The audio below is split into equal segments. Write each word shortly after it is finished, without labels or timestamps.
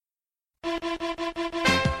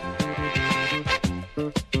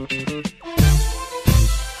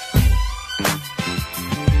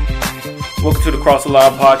Welcome to the Cross the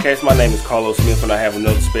Line podcast. My name is Carlos Smith, and I have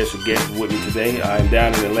another special guest with me today. I am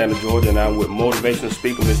down in Atlanta, Georgia, and I'm with motivational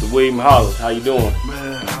speaker, Mr. William Hollis. How you doing?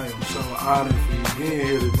 Man, I am so honored for you being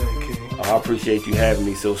here today, King. I appreciate you having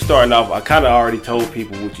me. So starting off, I kind of already told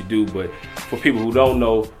people what you do, but for people who don't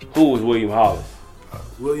know, who is William Hollis?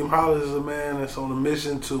 William Hollis is a man that's on a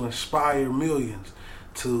mission to inspire millions,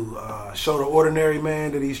 to show the ordinary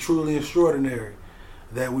man that he's truly extraordinary,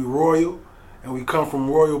 that we royal, and we come from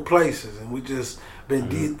royal places, and we just been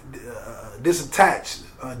detached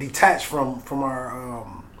from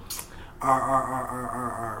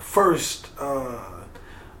our first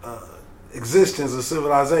existence of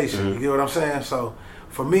civilization. You get what I'm saying? So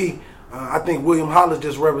for me, I think William Hollis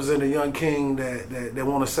just represents a young king that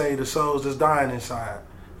want to save the souls that's dying inside.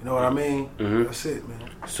 You know what I mean? That's it,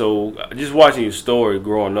 man. So just watching your story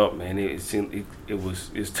growing up, man, it's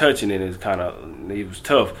touching and it was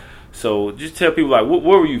tough. So just tell people, like, where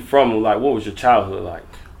were you from? Like, what was your childhood like?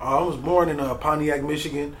 I was born in Pontiac,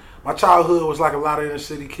 Michigan. My childhood was like a lot of inner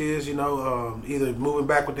city kids, you know, either moving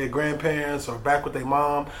back with their grandparents or back with their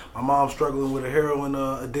mom. My mom struggling with a heroin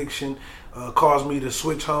addiction caused me to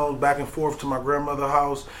switch homes back and forth to my grandmother's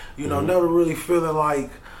house. You know, never really feeling like,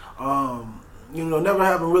 never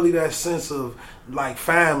having really that sense of like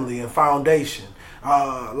family and foundation.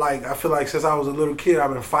 Like I feel like since I was a little kid,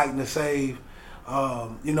 I've been fighting to save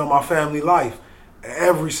my family life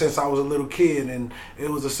ever since I was a little kid, and it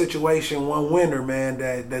was a situation one winter, man,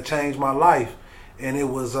 that changed my life. And it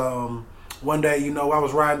was one day, I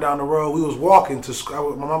was riding down the road. We was walking to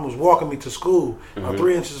school. My mom was walking me to school,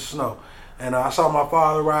 3 inches of snow, and I saw my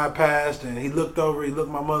father ride past, and he looked over. He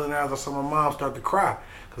looked my mother in the eyes. I saw my mom start to cry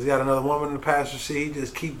because he had another woman in the passenger seat. He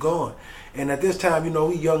just keep going. And at this time,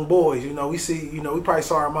 we young boys, we see, we probably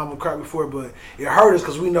saw our mama cry before, but it hurt us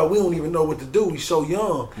because we don't even know what to do. We so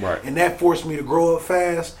young. Right. And that forced me to grow up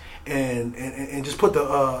fast and just put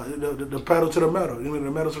the pedal to the metal, the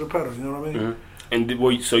metal to the pedal, you know what I mean?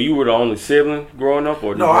 And so you were the only sibling growing up?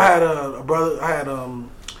 Or No, I had a brother. I had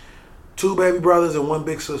 2 baby brothers and 1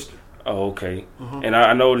 big sister. Oh, okay. And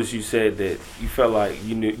I noticed you said that you felt like,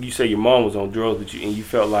 you said your mom was on drugs with you, and you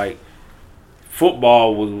felt like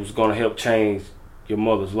football was going to help change your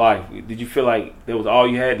mother's life. Did you feel like that was all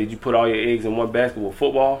you had? Did you put all your eggs in one basket with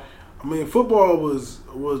football? I mean, football was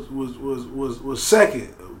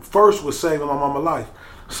second. First was saving my mama's life.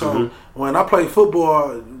 So when I played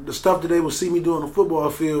football, the stuff that they would see me do on the football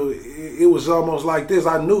field, it was almost like this.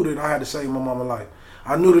 I knew that I had to save my mama's life.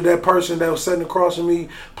 I knew that person that was sitting across from me,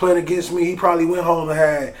 playing against me, he probably went home and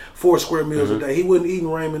had 4 square meals a day. He wasn't eating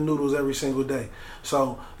ramen noodles every single day.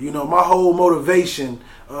 So, my whole motivation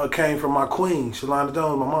came from my queen, Shalonda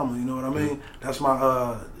Jones, my mama. You know what I mean? That's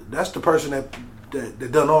my that's the person that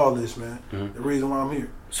done all this, man. The reason why I'm here.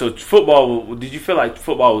 So football, did you feel like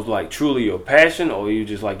football was like truly your passion, or you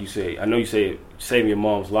just, like you said, I know you said saving your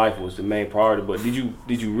mom's life was the main priority, but did you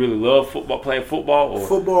really love football, playing football? Or?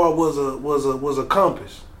 Football was a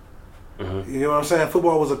compass. You know what I'm saying?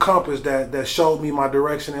 Football was a compass that showed me my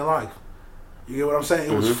direction in life. You get what I'm saying?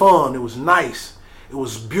 It was fun. It was nice. It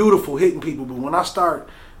was beautiful hitting people. But when I start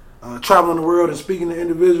traveling the world and speaking to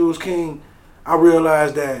individuals, King, I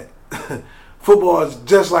realized that football is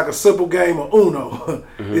just like a simple game of Uno.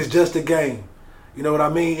 It's just a game. You know what I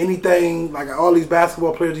mean? Anything, like all these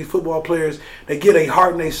basketball players, these football players, they get a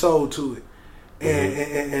heart and their soul to it.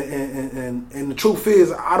 And the truth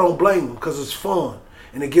is, I don't blame them because it's fun.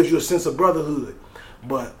 And it gives you a sense of brotherhood.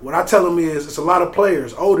 But what I tell them is, it's a lot of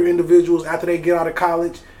players, older individuals, after they get out of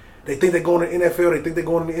college, they think they're going to the NFL, they think they're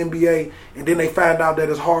going to the NBA, and then they find out that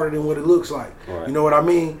it's harder than what it looks like. Right. You know what I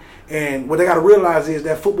mean? And what they got to realize is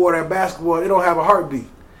that football, that basketball, it don't have a heartbeat.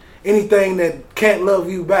 Anything that can't love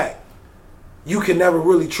you back, you can never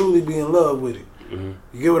really truly be in love with it. You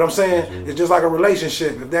get what I'm saying? It's just like a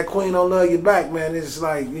relationship. If that queen don't love you back, man, it's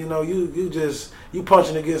like, you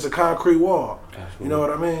punching against a concrete wall. Absolutely. You know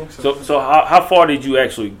what I mean? So how far did you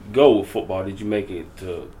actually go with football? Did you make it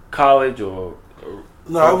to college or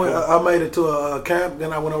No, I made it to a camp.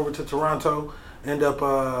 Then I went over to Toronto. End up,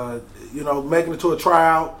 making it to a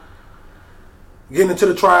tryout. Getting into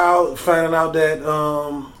the tryout, finding out that,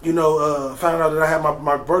 I had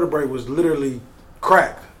my vertebrae was literally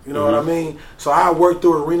cracked. You know what I mean? So I worked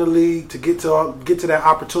through Arena League to get to that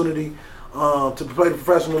opportunity to play the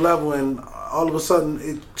professional level, and all of a sudden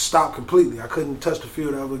it stopped completely. I couldn't touch the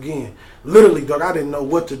field ever again. Literally, dog, I didn't know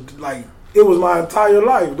what to like. It was my entire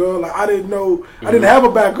life, dog. Like I didn't know. I didn't have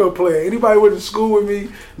a backup player. Anybody who went to school with me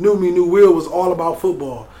knew Will was all about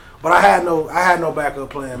football. But I had no backup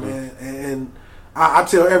plan, man. And I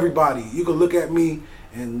tell everybody, you can look at me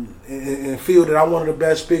and feel that I'm one of the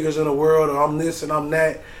best speakers in the world, or I'm this and I'm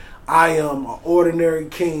that. I am an ordinary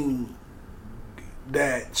king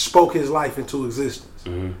that spoke his life into existence.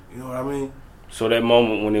 You know what I mean? So that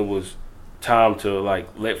moment when it was time to like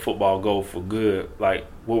let football go for good, like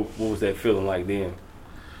what was that feeling like then?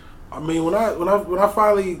 I mean, when I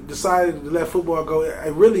finally decided to let football go,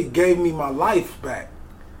 it really gave me my life back.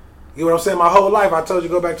 You know what I'm saying? My whole life, I told you,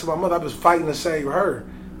 go back to my mother, I was fighting to save her.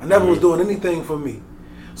 I never was doing anything for me.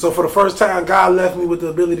 So for the first time, God left me with the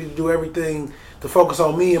ability to do everything to focus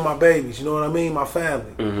on me and my babies, you know what I mean? My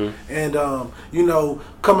family. And, you know,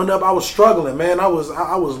 coming up, I was struggling, man. I was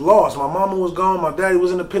lost. My mama was gone. My daddy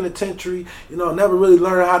was in the penitentiary. You know, I never really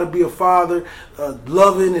learned how to be a father.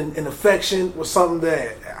 Loving and affection was something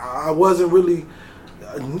that I wasn't really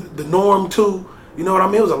the norm to. You know what I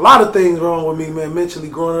mean? There was a lot of things wrong with me, man, mentally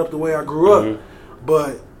growing up the way I grew up.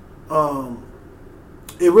 But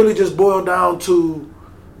it really just boiled down to...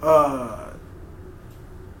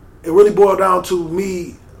 it really boiled down to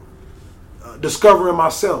me discovering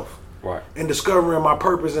myself, right, and discovering my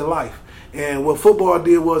purpose in life. And what football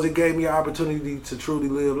did was it gave me an opportunity to truly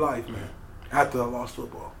live life, man. After I lost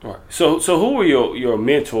football. Right. So who were your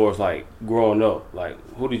mentors like growing up? Like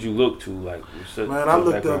who did you look to? Like man, I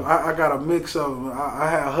looked up. I got a mix of them. I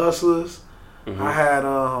had hustlers. I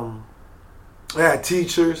had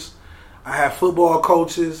teachers. I had football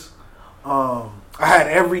coaches. I had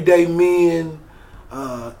everyday men.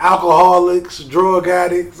 Alcoholics, drug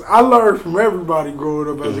addicts. I learned from everybody growing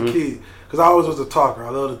up as a kid because I always was a talker. I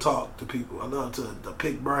love to talk to people. I love to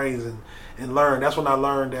pick brains and learn. That's when I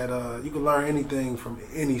learned that you can learn anything from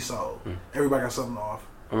any soul. Everybody got something to offer.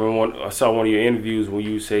 I remember I saw one of your interviews when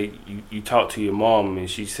you say you talked to your mom and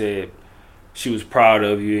she said she was proud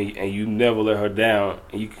of you and you never let her down,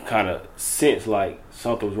 and you could kind of sense like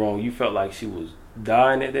something was wrong. You felt like she was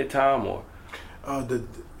dying at that time, or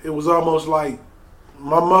it was almost like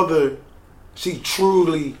my mother, she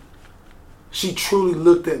truly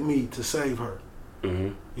looked at me to save her.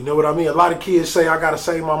 You know what I mean? A lot of kids say I gotta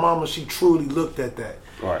save my mama. She truly looked at that.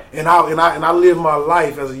 Right. And I lived my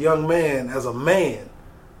life as a young man, as a man,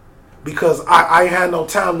 because I ain't had no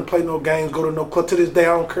time to play no games, go to no club. To this day,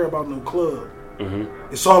 I don't care about no club.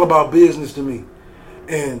 It's all about business to me.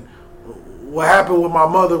 And what happened with my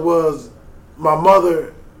mother was my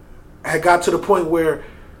mother had got to the point where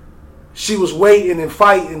she was waiting and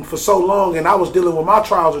fighting for so long, and I was dealing with my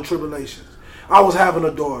trials and tribulations. I was having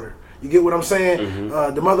a daughter. You get what I'm saying?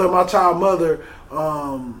 The mother of my child mother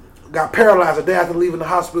got paralyzed a day after leaving the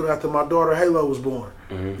hospital after my daughter Halo was born.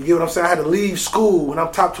 You get what I'm saying? I had to leave school when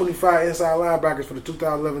I'm top 25 inside linebackers for the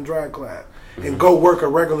 2011 draft class and go work a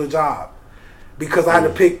regular job because I had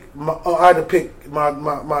to pick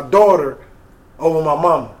my daughter over my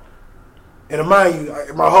mama. And mind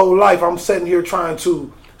you, my whole life I'm sitting here trying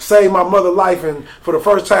to save my mother's life, and for the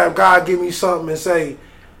first time God give me something and say,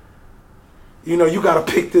 you know, you got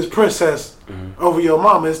to pick this princess over your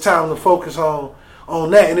mama. It's time to focus on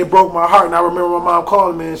that. And it broke my heart. And I remember my mom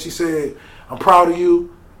calling me and she said, I'm proud of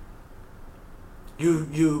you.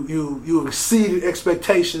 You exceeded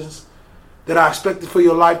expectations that I expected for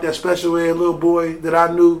your life. That special ed little boy that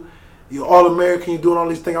I knew, you're all-American, you're doing all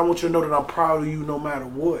these things. I want you to know that I'm proud of you no matter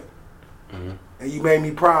what. And you made me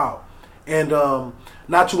proud. And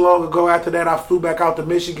not too long ago after that, I flew back out to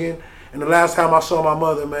Michigan. And the last time I saw my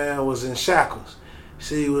mother, man, was in Shackles.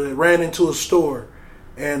 She ran into a store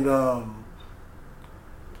and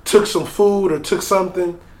took some food or took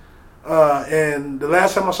something. And the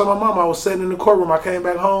last time I saw my mom, I was sitting in the courtroom. I came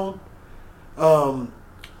back home.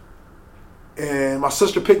 And my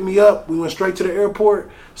sister picked me up. We went straight to the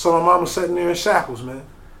airport. So my mom was sitting there in Shackles, man.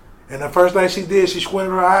 And the first thing she did, she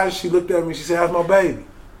squinted her eyes. She looked at me. She said, that's my baby.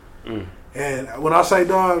 And when I say,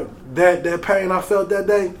 dog, that pain I felt that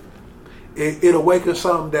day, it awakened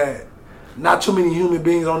something that not too many human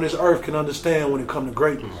beings on this earth can understand when it comes to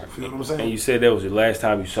greatness. You feel what I'm saying? And you said that was the last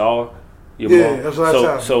time you saw your mom? Yeah, that's the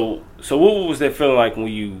last time. So what was that feeling like when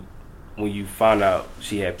you found out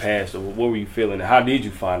she had passed? Or what were you feeling? How did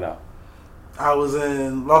you find out? I was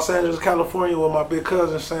in Los Angeles, California with my big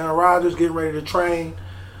cousin, Sam Rogers, getting ready to train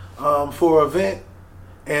for an event.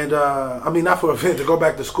 And, not for an event, to go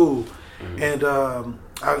back to school. And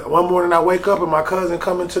one morning I wake up and my cousin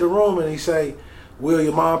come into the room and he say, Will,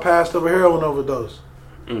 your mom passed of a heroin overdose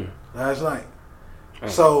last night.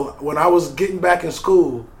 So when I was getting back in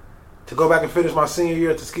school to go back and finish my senior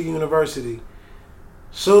year at Tuskegee University,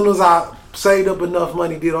 soon as I saved up enough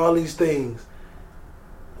money, did all these things,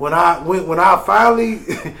 when I finally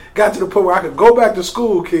got to the point where I could go back to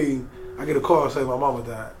school, King, I get a call and say my mama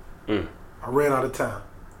died. I ran out of town.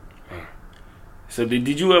 So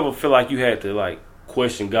did you ever feel like you had to like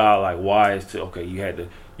question God, like why is to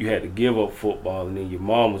you you had to give up football, and then your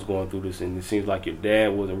mom was going through this, and it seems like your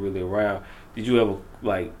dad wasn't really around. Did you ever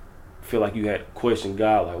like feel like you had to question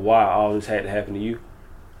God, like why all this had to happen to you?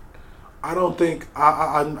 I don't think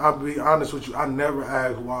I'll be honest with you. I never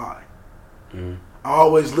asked why. Mm-hmm. I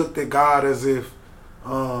always looked at God as if,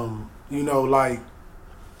 like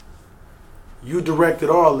you directed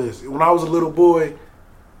all this. When I was a little boy,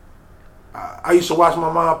 I used to watch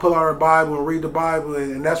my mom pull out her Bible and read the Bible,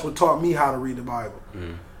 and that's what taught me how to read the Bible.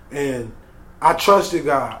 Mm-hmm. And I trusted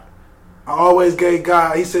God. I always gave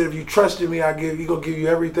God. He said, "If you trusted me, He gonna give you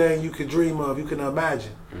everything you could dream of, you can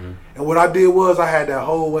imagine." Mm-hmm. And what I did was I had that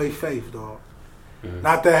whole way faith, dog. Mm-hmm.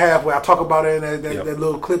 Not that halfway. I talk about it in that Yep.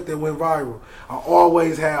 little clip that went viral. I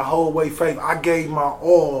always had whole way faith. I gave my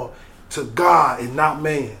all to God and not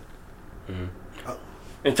man. Mm-hmm.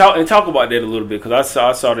 And talk about that a little bit, because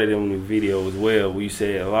I saw that in the video as well, where you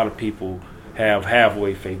said a lot of people have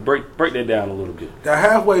halfway faith. Break that down a little bit. That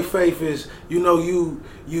halfway faith is,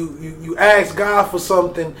 you ask God for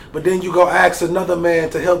something, but then you go ask another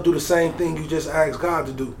man to help do the same thing you just asked God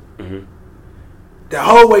to do. Mm-hmm. That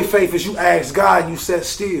whole way faith is you ask God and you sit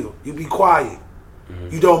still. You be quiet.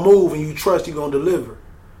 Mm-hmm. You don't move and you trust He's going to deliver.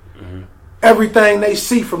 Mm-hmm. Everything they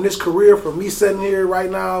see from this career, from me sitting here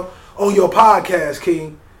right now on your podcast,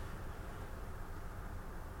 King.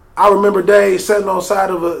 I remember days sitting on the side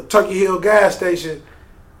of a Turkey Hill gas station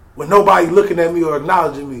with nobody looking at me or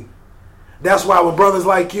acknowledging me. That's why when brothers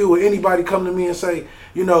like you or anybody come to me and say,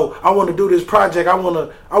 I want to do this project, I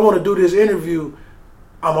want to do this interview,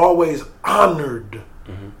 I'm always honored.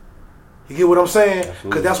 Mm-hmm. You get what I'm saying? Absolutely.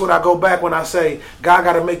 Because that's what I go back when I say, God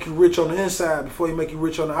got to make you rich on the inside before He make you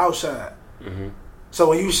rich on the outside. Mm-hmm. So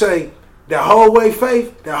when you say that whole way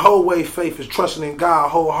faith is trusting in God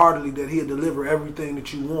wholeheartedly that He'll deliver everything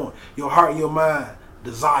that you want, your heart and your mind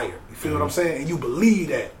desire. You feel what I'm saying? And you believe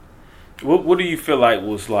that. What do you feel like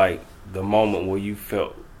was like the moment where you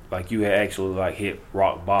felt like you had actually like hit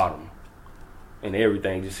rock bottom and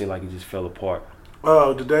everything just seemed like it just fell apart?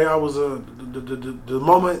 The day I was the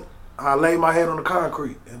moment I laid my head on the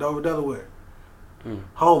concrete in Dover, Delaware,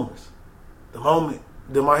 homeless. The moment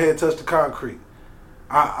that my head touched the concrete,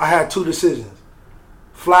 I had two decisions: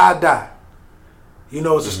 fly or die.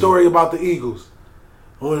 It's a story about the eagles.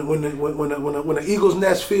 When the eagle's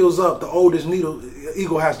nest fills up, the oldest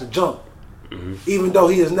eagle has to jump. Mm-hmm. Even though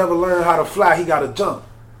he has never learned how to fly, he got to jump.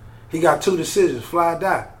 He got two decisions: fly or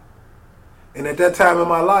die. And at that time in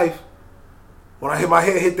my life, when my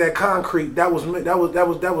head hit that concrete, that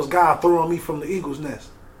was God throwing me from the eagle's nest.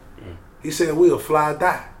 Mm. He said, "We'll fly or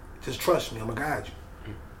die. Just trust me. I'm gonna guide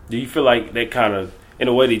you." Do you feel like that kind of, in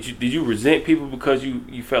a way, did you resent people because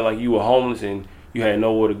you felt like you were homeless and you had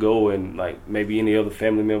nowhere to go, and like maybe any other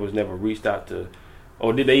family members never reached out to,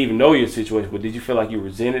 or did they even know your situation? But did you feel like you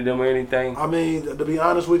resented them or anything? I mean, to be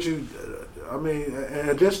honest with you,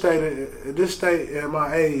 at this state, at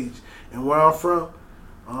my age and where I'm from,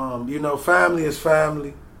 family is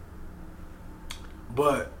family.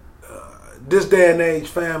 But this day and age,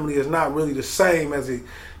 family is not really the same as it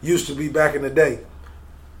used to be back in the day.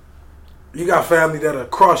 You got family that'll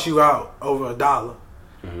cross you out over $1.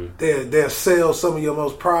 Mm-hmm. They'll sell some of your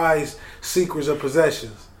most prized secrets or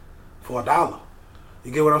possessions for $1.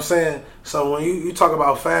 You get what I'm saying? So when you talk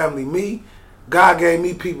about family, God gave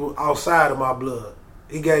me people outside of my blood.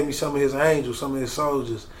 He gave me some of His angels, some of His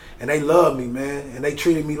soldiers, and they love me, man, and they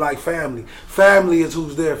treated me like family. Family is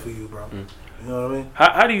who's there for you, bro. Mm. You know what I mean?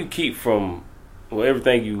 How do you keep from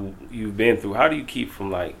everything you've been through? How do you keep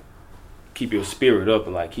from keep your spirit up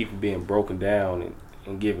and keep from being broken down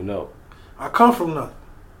and giving up? I come from nothing.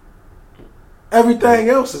 Everything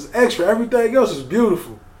else is extra. Everything else is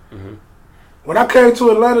beautiful. Mm-hmm. When I came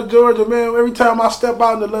to Atlanta, Georgia, man, every time I step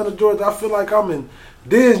out in Atlanta, Georgia, I feel like I'm in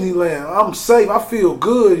Disneyland. I'm safe. I feel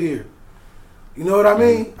good here. You know what I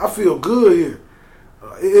mean? Mm-hmm. I feel good here.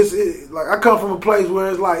 I come from a place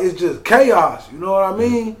where it's just chaos. You know what I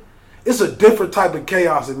mean? It's a different type of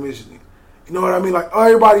chaos in Michigan. You know what I mean? Like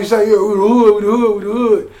everybody say, yeah, we the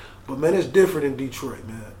hood. But man, it's different in Detroit,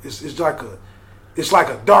 man. It's like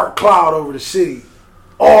a dark cloud over the city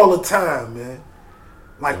all the time, man.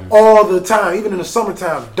 All the time, even in the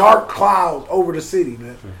summertime, dark clouds over the city,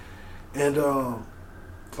 man. And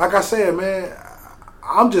like I said, man,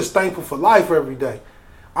 I'm just thankful for life every day.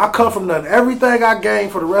 I come from nothing. Everything I gain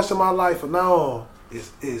for the rest of my life from now on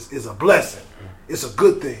is a blessing. It's a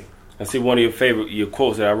good thing. I see one of your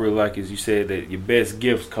quotes that I really like is you said that your best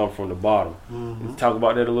gifts come from the bottom. Mm-hmm. Can you talk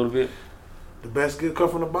about that a little bit? The best gift come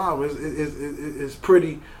from the bottom. It's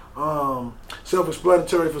pretty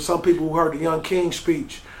self-explanatory for some people who heard the Young King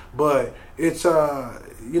speech, but it's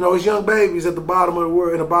it's young babies at the bottom of the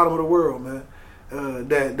world, in the bottom of the world, man.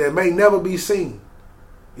 that may never be seen.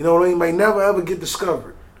 You know what I mean? May never ever get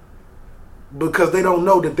discovered because they don't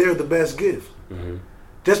know that they're the best gift. Mm-hmm.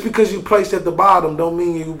 Just because you placed at the bottom don't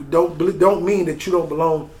mean that you don't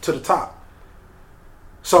belong to the top.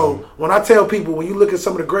 So when I tell people, when you look at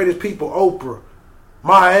some of the greatest people, Oprah,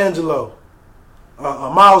 Maya Angelou,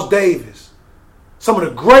 Miles Davis, some of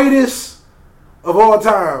the greatest of all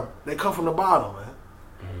time, they come from the bottom, man.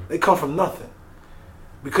 They come from nothing.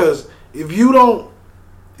 Because if you don't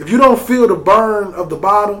feel the burn of the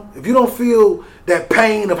bottom, if you don't feel that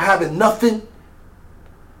pain of having nothing,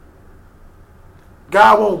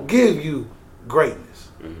 God won't give you greatness.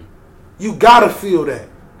 Mm-hmm. You gotta feel that.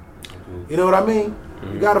 You know what I mean?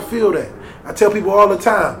 Mm-hmm. You gotta feel that. I tell people all the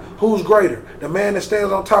time, who's greater? The man that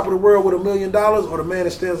stands on top of the world with $1 million or the man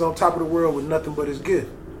that stands on top of the world with nothing but his gift?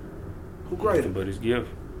 Who greater? Nothing but his gift.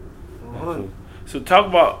 So talk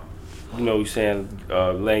about, you're saying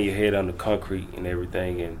laying your head on the concrete and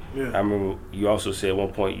everything. And I remember you also said at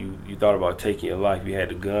one point you thought about taking your life. You had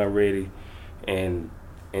the gun ready, and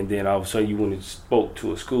then all of a sudden you went and spoke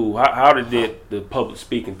to a school. How did the public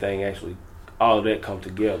speaking thing actually, all of that come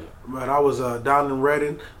together? Man, I was down in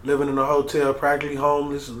Reading, living in a hotel, practically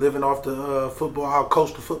homeless, living off the football. I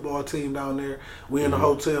coached the football team down there. We in the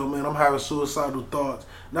hotel, man. I'm having suicidal thoughts,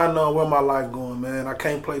 not knowing where my life going, man. I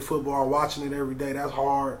can't play football, watching it every day. That's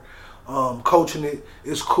hard. Coaching it,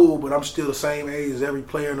 it's cool, but I'm still the same age as every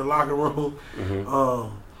player in the locker room.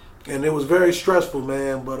 Mm-hmm. And it was very stressful,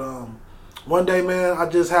 man. But one day, man, I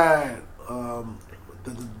just had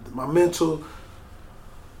my mental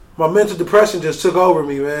depression just took over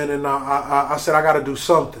me, man, and I said I got to do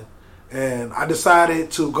something. And I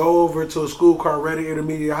decided to go over to a school called Reading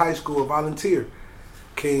Intermediate High School and volunteer.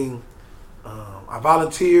 King, I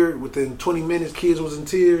volunteered. Within 20 minutes, kids was in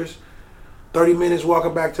tears. 30 minutes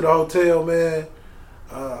walking back to the hotel, man.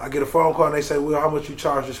 I get a phone call and they say, "Will, how much you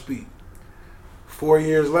charge to speak?" 4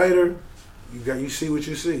 years later, you see what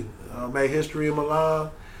you see. Made history in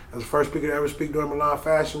Milan. I was the first speaker to ever speak during Milan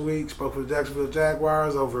Fashion Week. Spoke for the Jacksonville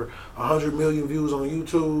Jaguars. Over 100 million views on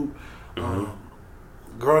YouTube.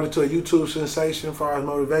 Growing into a YouTube sensation as far as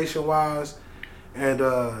motivation-wise. And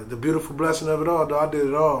the beautiful blessing of it all, though, I did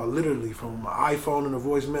it all, literally, from my iPhone and a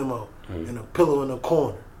voice memo and a pillow in the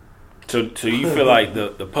corner. So you feel like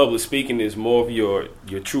the public speaking is more of your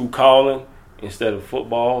true calling instead of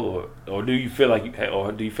football, or do you feel like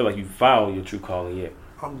you found your true calling yet?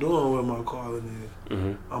 I'm doing what my calling is.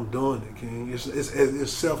 Mm-hmm. I'm doing it, King.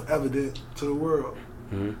 It's self-evident to the world.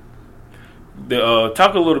 Mm-hmm.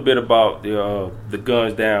 Talk a little bit about the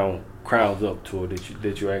Guns Down Crowns Up tour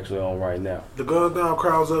that you're actually on right now. The Guns Down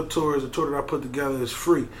Crowns Up tour is a tour that I put together. It's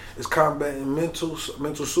free. It's combating mental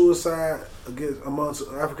suicide amongst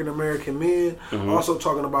African American men. Mm-hmm. Also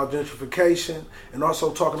talking about gentrification, and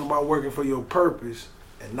also talking about working for your purpose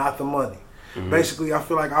and not the money. Mm-hmm. Basically, I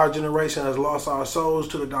feel like our generation has lost our souls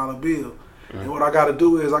to the dollar bill. Mm-hmm. And what I got to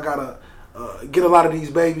do is I got to get a lot of these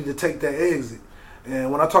babies to take that exit.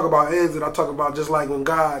 And when I talk about exit, I talk about just like when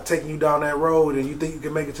God taking you down that road and you think you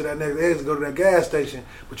can make it to that next exit, go to that gas station,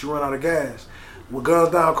 but you run out of gas. With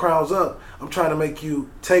Guns Down, Crowns Up, I'm trying to make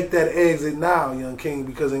you take that exit now, young king,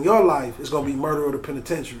 because in your life, it's going to be murder or the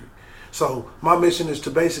penitentiary. So my mission is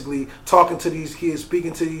to basically talking to these kids,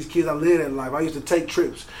 speaking to these kids. I live that life. I used to take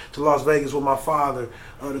trips to Las Vegas with my father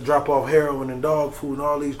to drop off heroin and dog food and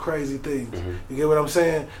all these crazy things. Mm-hmm. You get what I'm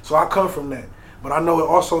saying? So I come from that. But I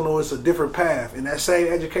also know it's a different path. And that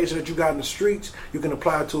same education that you got in the streets, you can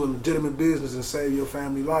apply to a legitimate business and save your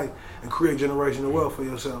family life and create generational wealth for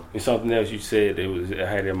yourself. And something else you said, I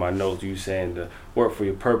had it in my notes, you saying to work for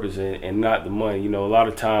your purpose and not the money. A lot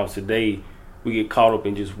of times today, we get caught up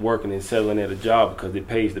in just working and settling at a job because it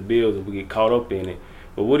pays the bills and we get caught up in it.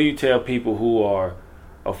 But what do you tell people who are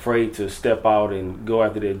afraid to step out and go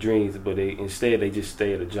after their dreams, but instead they just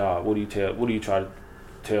stay at a job? What do you try to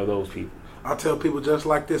tell those people? I tell people just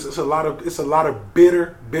like this. It's a lot of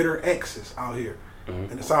bitter exes out here,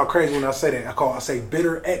 and it sounds crazy when I say that. I say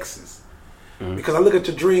bitter exes because I look at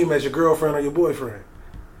your dream as your girlfriend or your boyfriend.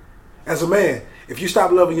 As a man, if you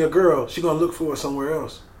stop loving your girl, she's gonna look for it somewhere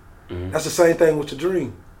else. That's the same thing with your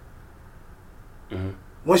dream.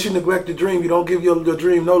 Once you neglect your dream, you don't give your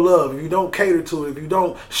dream no love. If you don't cater to it, if you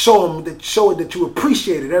don't show it that you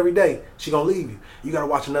appreciate it every day, she gonna leave you. You gotta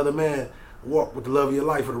watch another man walk with the love of your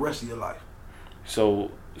life for the rest of your life. So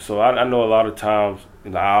I know a lot of times,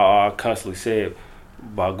 I constantly say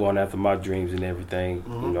about going after my dreams and everything.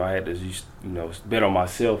 I had to just, bet on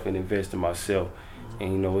myself and invest in myself.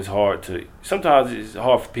 And it's sometimes it's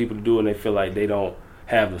hard for people to do, and they feel like they don't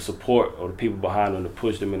have the support or the people behind them to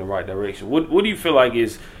push them in the right direction. What do you feel like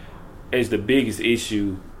is the biggest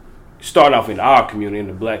issue starting off in our community, in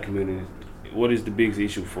the black community, what is the biggest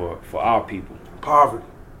issue for our people? Poverty.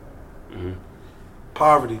 Mm-hmm.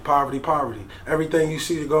 Poverty. Everything you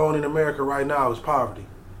see going on in America right now is poverty.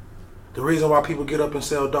 The reason why people get up and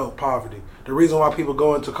sell dope, poverty. The reason why people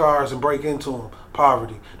go into cars and break into them,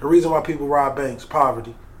 poverty. The reason why people rob banks,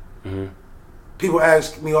 poverty. Mm-hmm. People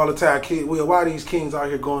ask me all the time, Will, why are these kings out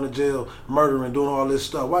here going to jail, murdering, doing all this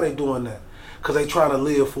stuff? Why they doing that? Because they trying to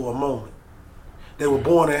live for a moment. They were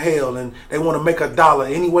born in hell, and they want to make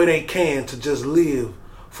 $1 any way they can to just live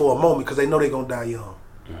for a moment because they know they're going to die young.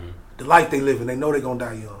 Mm-hmm. The life they live in, they know they're going to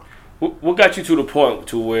die young. What got you to the point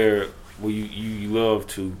to where you love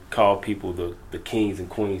to call people the kings and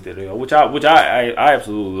queens that they are, which I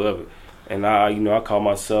absolutely love it. And I call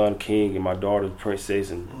my son king and my daughter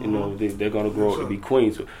princess, and they're gonna grow up to be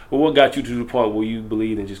queens. But what got you to the point where you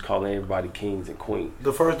believe in just calling everybody kings and queens?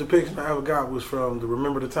 The first depiction I ever got was from the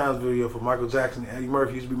Remember the Times video for Michael Jackson and Eddie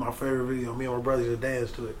Murphy. Used to be my favorite video. Me and my brothers used to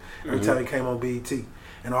dance to it every time it came on BET.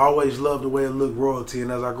 And I always loved the way it looked, royalty.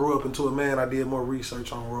 And as I grew up into a man, I did more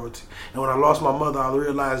research on royalty. And when I lost my mother, I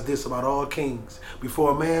realized this about all kings: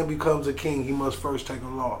 before a man becomes a king, he must first take a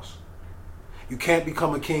loss. You can't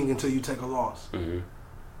become a king until you take a loss. Mm-hmm.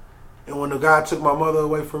 And when the God took my mother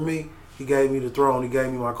away from me, he gave me the throne. He gave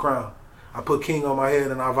me my crown. I put king on my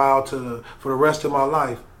head, and I vowed for the rest of my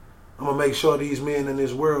life, I'm going to make sure these men in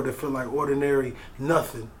this world that feel like ordinary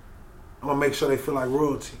nothing, I'm going to make sure they feel like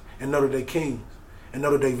royalty and know that they kings and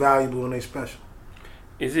know that they valuable and they special.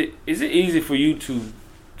 Is it easy for you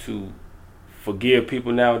to forgive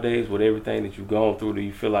people nowadays with everything that you've gone through? Do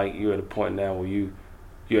you feel like you're at a point now where you're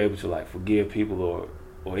able to like forgive people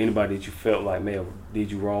or anybody that you felt like may have did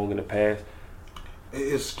you wrong in the past?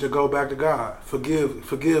 It's to go back to God. Forgive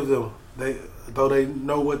them. Though they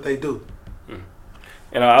know what they do.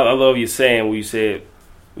 And I love your saying when you say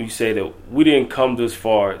that we didn't come this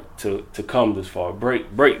far to come this far.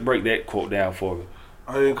 Break that quote down for me.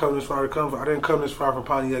 I didn't come this far I didn't come this far from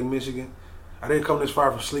Pontiac, Michigan. I didn't come this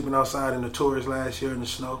far from sleeping outside in the tourist last year in the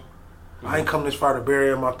snow. I ain't come this far to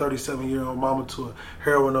bury my 37-year-old mama to a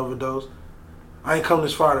heroin overdose. I ain't come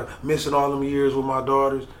this far to missing all them years with my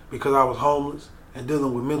daughters because I was homeless and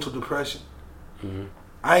dealing with mental depression. Mm-hmm.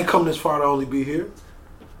 I ain't come this far to only be here.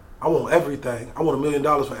 I want everything. I want $1 million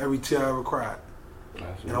for every tear I ever cried.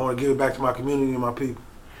 Absolutely. And I want to give it back to my community and my people.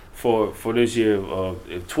 For this year of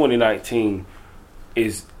 2019,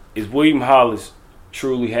 is William Hollis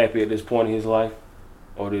truly happy at this point in his life?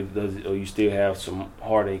 Or you still have some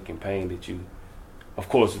heartache and pain that you, of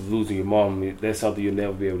course, losing your mom, that's something you'll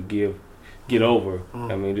never be able to get over.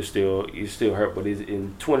 Mm-hmm. I mean, you're still hurt. But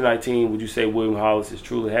in 2019, would you say William Hollis is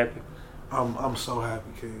truly happy? I'm so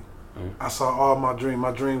happy, King. Mm-hmm. I saw all my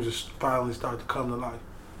dreams just finally start to come to life.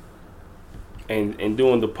 And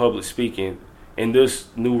doing the public speaking in this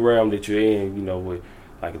new realm that you're in, with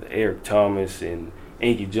like the Eric Thomas and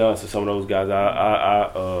Inky Johnson, some of those guys,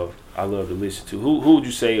 I love to listen to. Who would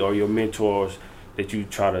you say are your mentors that you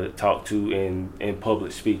try to talk to in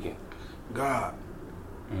public speaking? God.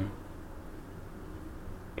 Mm-hmm.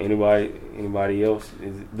 Anybody else?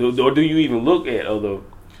 Or do you even look at other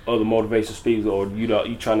motivational speakers, or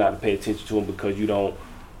you try not to pay attention to them because you don't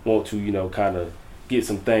want to kind of get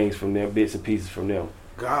some things from them, bits and pieces from them?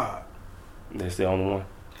 God. That's the only one.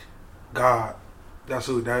 God. That's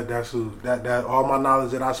who. That all my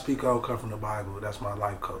knowledge that I speak on come from the Bible. That's my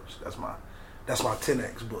life coach. That's my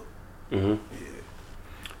 10X book. Mm-hmm. Yeah.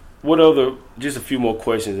 What other? Just a few more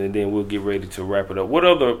questions, and then we'll get ready to wrap it up. What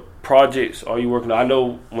other projects are you working on? I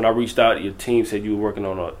know when I reached out, your team said you were working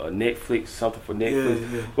on a Netflix, something for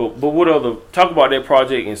Netflix. Yeah. But what other? Talk about that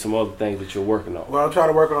project and some other things that you're working on. Well, I'm trying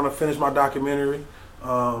to work on to finish my documentary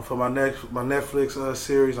for my Netflix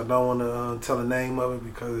series. I don't want to tell the name of it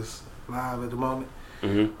because it's live at the moment.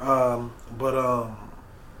 Mm-hmm. But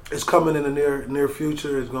it's coming in the near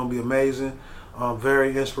future. It's going to be amazing.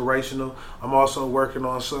 Very inspirational. I'm also working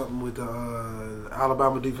on something with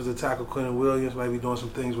Alabama defensive tackle Quentin Williams. Maybe doing some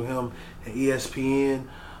things with him and ESPN.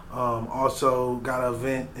 Also got an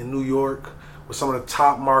event in New York with some of the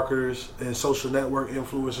top marketers and social network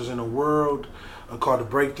influencers in the world called the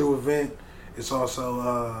Breakthrough Event. It's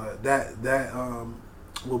also that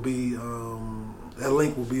will be that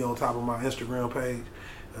link will be on top of my Instagram page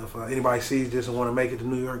if anybody sees this and want to make it to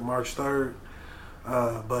New York March 3rd.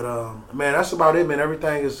 Man, that's about it, man.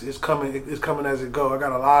 Everything is coming. It's coming as it go. I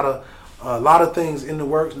got a lot of things in the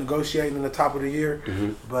works, negotiating in the top of the year.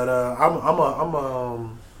 Mm-hmm. But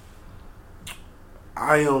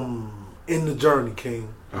I am in the journey,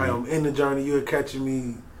 King. Mm-hmm. I am in the journey. You're catching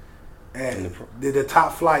me at the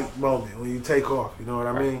top flight moment when you take off. You know what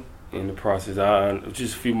I mean? in the process.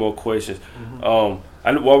 Just a few more questions.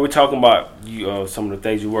 I know, while we're talking about you, some of the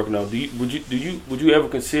things you're working on, would you ever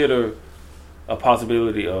consider a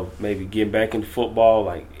possibility of maybe getting back into football,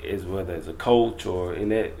 like whether as a coach or in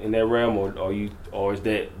that realm, or is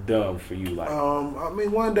that done for you? Like, I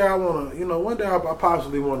mean, one day I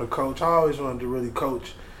possibly want to coach. I always wanted to really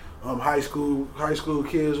coach high school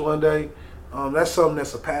kids one day. That's something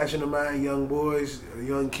that's a passion of mine. Young boys,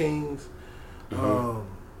 young kings, and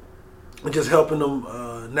just helping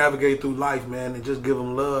them navigate through life, man, and just give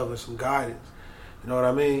them love and some guidance. You know what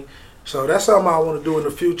I mean? So that's something I want to do in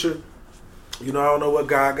the future. You know, I don't know what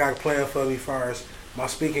God got planned for me as far as my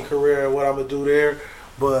speaking career and what I'm gonna do there,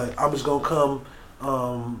 but I'm just gonna come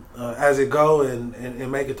as it go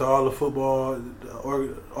and make it to all the football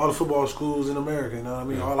schools in America. You know what I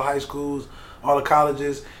mean? All the high schools, all the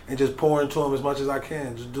colleges, and just pour into them as much as I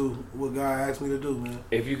can. Just do what God asked me to do, man.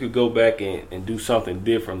 If you could go back and do something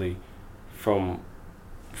differently from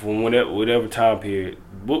whatever time period,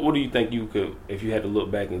 what do you think you could, if you had to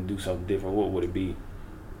look back and do something different, what would it be?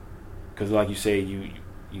 Because like you say,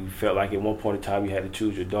 you felt like at one point in time you had to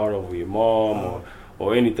choose your daughter over your mom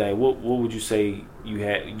or anything. What would you say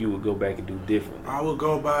you would go back and do differently? I would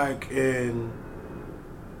go back and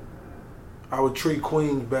I would treat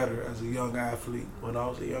queens better as a young athlete when I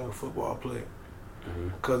was a younger football player.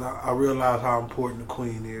 Because I realize how important the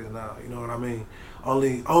queen is now. You know what I mean?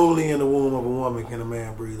 Only in the womb of a woman can a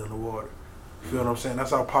man breathe in the water. You feel what I'm saying?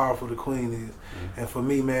 That's how powerful the queen is. And for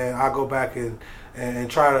me, man, I go back and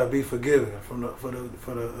try to be forgiving for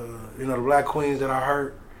the black queens that I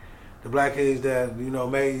hurt, the black kids that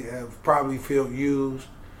may have probably felt used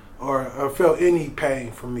or felt any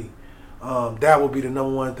pain from me. That would be the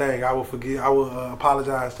number one thing. I will forgive. I will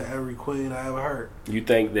apologize to every queen I ever hurt. You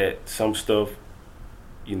think that some stuff,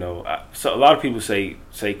 so a lot of people say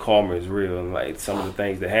karma is real, and like some of the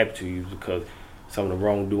things that happen to you because some of the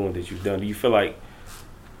wrongdoing that you've done. Do you feel like